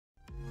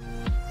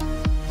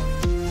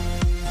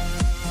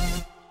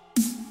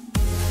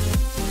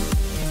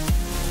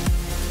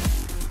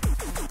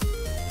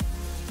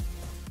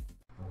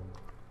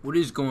What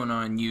is going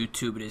on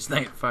YouTube? It is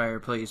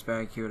Nightfire Plays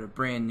back here with a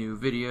brand new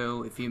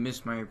video. If you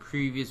missed my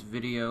previous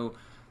video,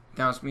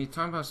 that was me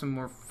talking about some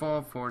more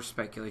Fall 4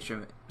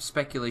 speculation,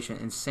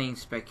 insane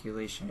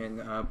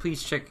speculation.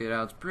 Please check it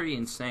out. It's pretty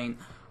insane.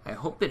 I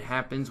hope it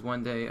happens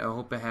one day. I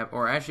hope it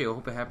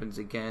happens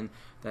again.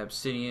 That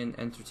Obsidian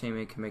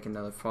Entertainment can make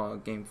another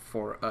Fallout game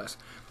for us.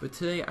 But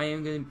today I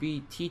am going to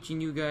be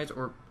teaching you guys,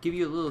 or give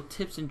you a little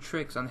tips and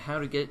tricks on how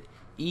to get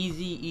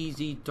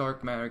easy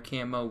dark matter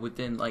camo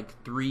within like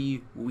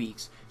 3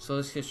 weeks. So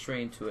let's get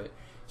straight into it.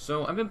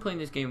 So I've been playing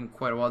this game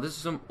quite a while. This is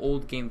some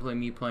old gameplay,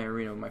 me playing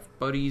arena with my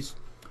buddies.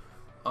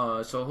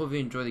 So I hope you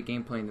enjoy the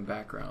gameplay in the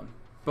background.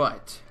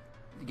 But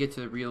to get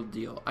to the real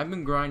deal, I've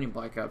been grinding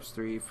Black Ops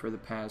 3 for the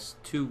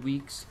past 2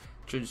 weeks,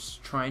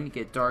 just trying to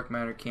get dark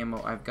matter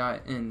camo. I've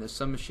got in the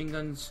submachine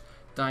guns,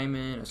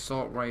 diamond,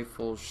 assault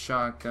rifles,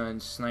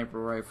 shotguns, sniper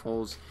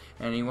rifles,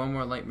 and I need one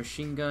more light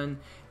machine gun,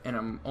 and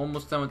I'm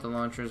almost done with the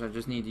launchers. I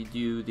just need to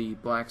do the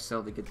black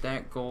cell to get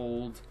that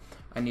gold.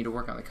 I need to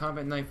work on the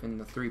combat knife and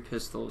the 3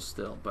 pistols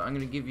still, but I'm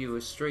going to give you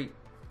a straight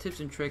tips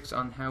and tricks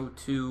on how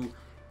to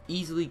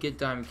easily get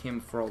diamond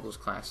camo for all those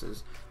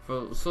classes.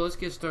 So let's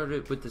get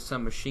started with the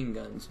submachine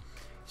guns.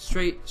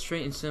 Straight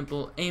and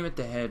simple, aim at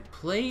the head.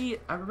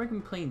 I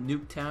recommend playing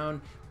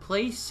Nuketown.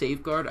 Play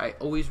Safeguard. I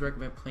always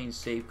recommend playing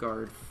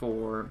Safeguard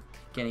for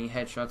getting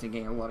headshots and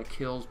getting a lot of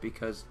kills,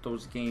 because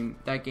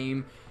that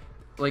game,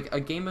 like a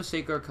game of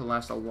Safeguard could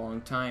last a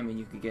long time and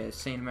you could get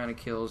insane amount of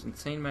kills,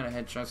 insane amount of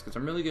headshots, because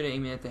I'm really good at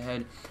aiming at the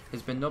head.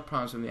 There's been no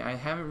problems with me. I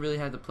haven't really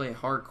had to play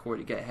hardcore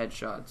to get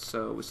headshots.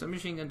 So with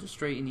submachine guns, are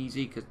straight and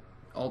easy because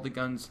all the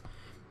guns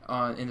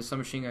in the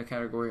submachine gun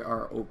category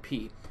are OP.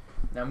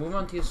 Now moving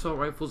on to the assault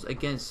rifles,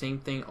 again same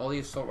thing. All the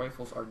assault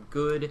rifles are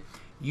good.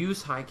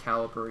 Use high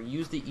caliber,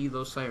 use the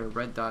ELO sight or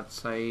red dot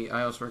sight.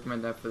 I also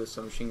recommend that for the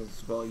submachine guns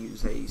as well.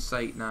 Use a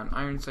sight, not an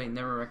iron sight.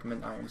 Never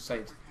recommend iron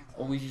sights.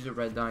 Always use a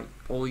red dot.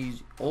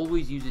 Always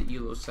use an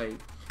ELO sight.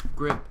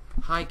 Grip,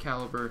 high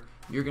caliber.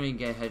 You're gonna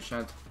get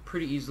headshots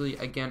pretty easily.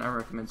 Again, I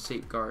recommend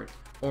Safeguard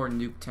or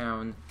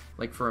Nuketown,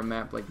 like for a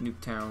map like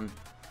Nuketown,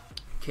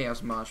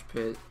 Chaos Mosh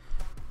Pit.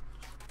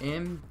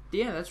 And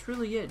yeah, that's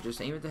really it.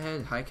 Just aim at the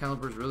head. High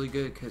caliber is really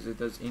good because it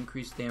does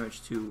increase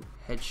damage to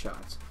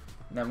headshots.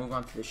 Now move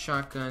on to the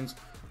shotguns.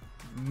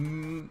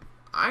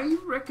 I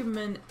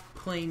recommend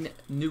playing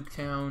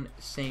Nuketown.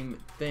 Same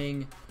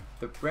thing.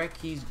 The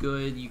Breckie's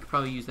good. You could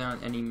probably use that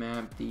on any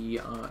map. The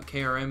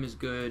KRM is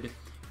good.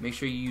 Make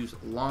sure you use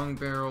long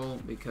barrel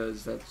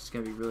because that's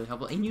going to be really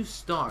helpful. And use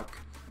stock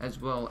as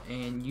well.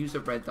 And use a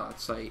red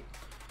dot sight.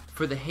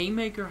 For the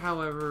Haymaker,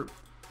 however,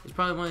 it's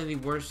probably one of the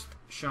worst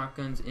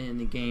shotguns in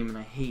the game, and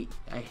I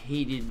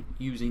hated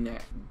using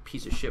that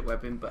piece of shit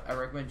weapon. But I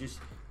recommend just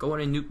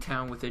going to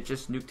Nuketown with it.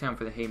 Just Nuketown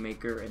for the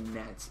Haymaker, and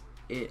that's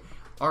it.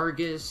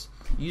 Argus,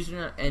 use it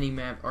on any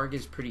map.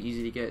 Argus is pretty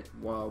easy to get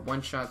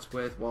one shots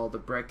with, while the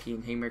Breckie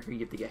and Haymaker you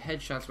get to get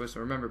headshots with. So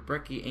remember,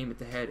 Breckie, aim at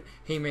the head.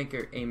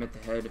 Haymaker, aim at the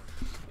head.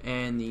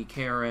 And the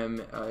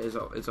KRM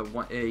is a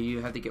one. You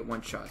have to get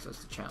one shots.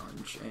 That's the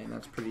challenge, and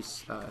that's pretty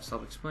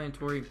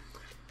self-explanatory.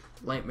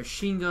 Light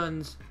machine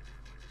guns.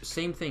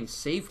 Same thing,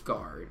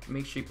 Safeguard.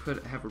 Make sure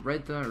you have a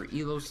red dot or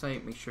ELO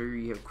sight. Make sure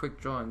you have quick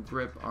draw and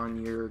grip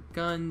on your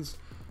guns.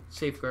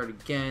 Safeguard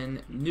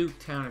again.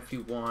 Nuketown if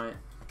you want.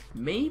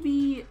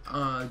 Maybe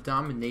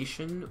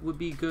Domination would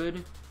be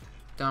good.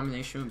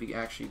 Domination would be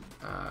actually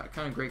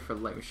kind of great for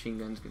the light machine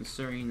guns,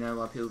 considering that a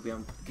lot of people will be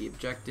on the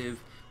objective.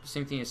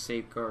 Same thing as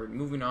Safeguard.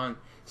 Moving on,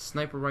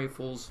 sniper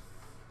rifles.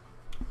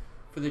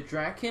 For the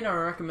drag kit, I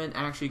recommend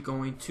actually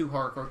going to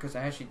hardcore, because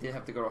I actually did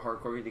have to go to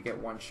hardcore to get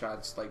one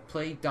shots. Like,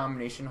 play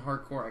Domination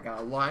hardcore. I got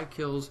a lot of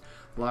kills,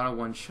 a lot of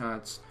one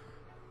shots.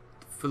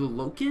 For the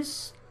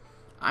Locust,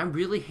 I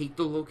really hate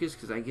the Locust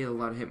because I get a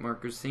lot of hit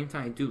markers. Same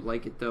time, I do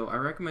like it though. I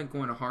recommend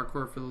going to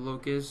hardcore for the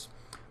Locust,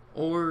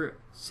 or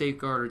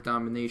Safeguard or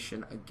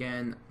Domination.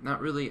 Again, not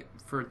really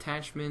for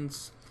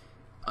attachments.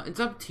 It's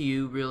up to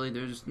you, really.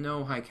 There's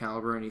no high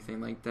caliber or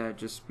anything like that.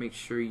 Just make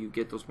sure you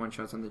get those one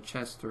shots on the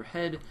chest or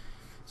head.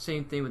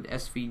 Same thing with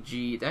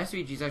SVG. The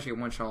SVG is actually a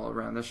one shot all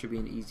around. That should be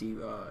an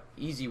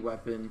easy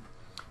weapon.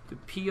 The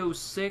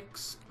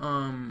PO6,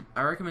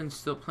 I recommend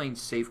still playing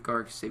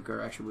Safeguard, because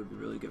Safeguard actually would be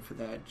really good for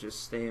that.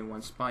 Just stay in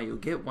one spot. You'll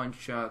get one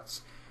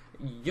shots.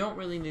 You don't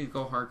really need to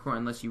go hardcore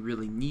unless you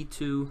really need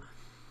to.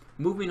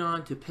 Moving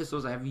on to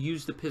pistols, I have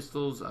used the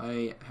pistols.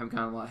 I have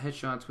gotten a lot of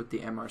headshots with the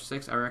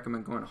MR6. I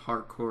recommend going to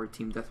hardcore,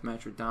 team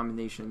deathmatch, or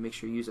domination. Make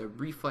sure you use a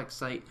reflex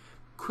sight,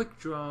 quick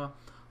draw,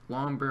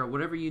 long barrel,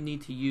 whatever you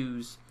need to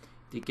use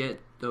to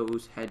get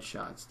those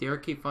headshots. The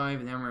RK5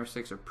 and the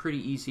MR6 are pretty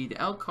easy. The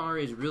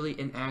LCAR is really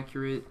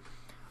inaccurate.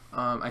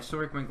 I still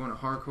recommend going to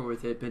hardcore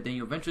with it, but then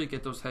you eventually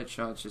get those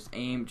headshots. Just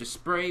aim, just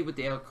spray with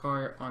the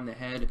LCAR on the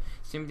head.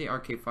 Same with the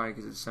RK5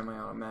 because it's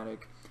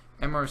semi-automatic.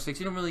 MR6,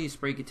 you don't really need to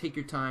spray. You can take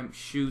your time,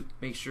 shoot,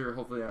 make sure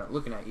hopefully they're not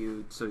looking at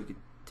you, so you can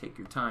take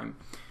your time.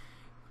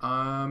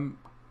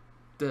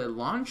 The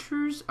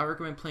launchers, I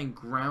recommend playing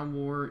Ground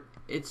War.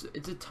 It's a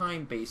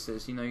time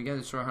basis. You know, you gotta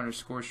destroy 100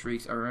 score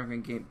streaks. I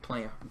recommend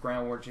playing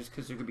Ground War just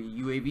because there could be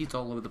UAVs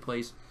all over the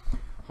place.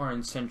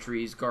 hardened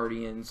sentries,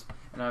 guardians,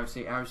 and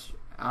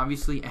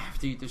obviously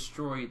after you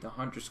destroy the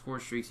 100 score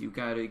streaks, you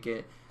gotta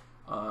get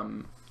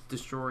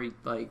destroyed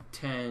like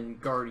 10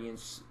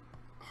 guardians,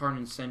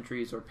 hardened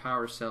sentries, or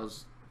power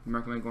cells. I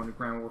recommend going to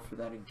ground war for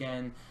that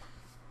again.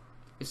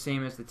 The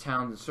same as the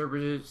towns and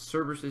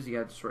Cerberuses, you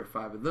gotta destroy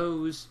 5 of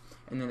those.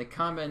 And then the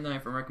combat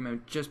knife, I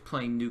recommend just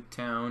playing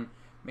Nuketown.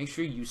 Make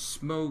sure you use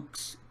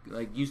smokes,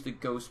 like use the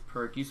ghost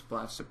perk, use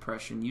blast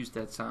suppression, use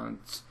dead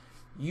silence.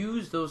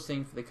 Use those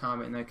things for the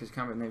combat knife, because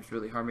combat knife is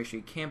really hard. Make sure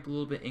you camp a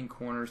little bit in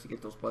corners to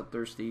get those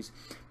bloodthirsties.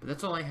 But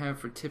that's all I have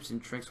for tips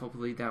and tricks.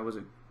 Hopefully that was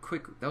a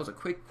quick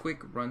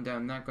rundown.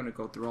 I'm not going to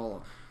go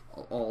through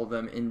all of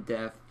them in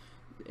depth.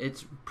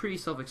 It's pretty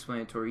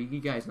self-explanatory. You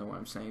guys know what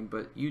I'm saying.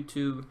 But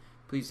YouTube,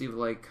 please leave a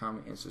like,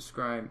 comment, and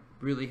subscribe.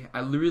 I really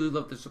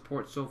love the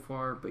support so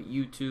far. But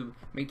YouTube,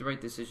 make the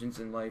right decisions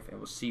in life, and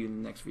we'll see you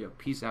in the next video.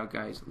 Peace out,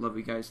 guys. Love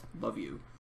you guys. Love you.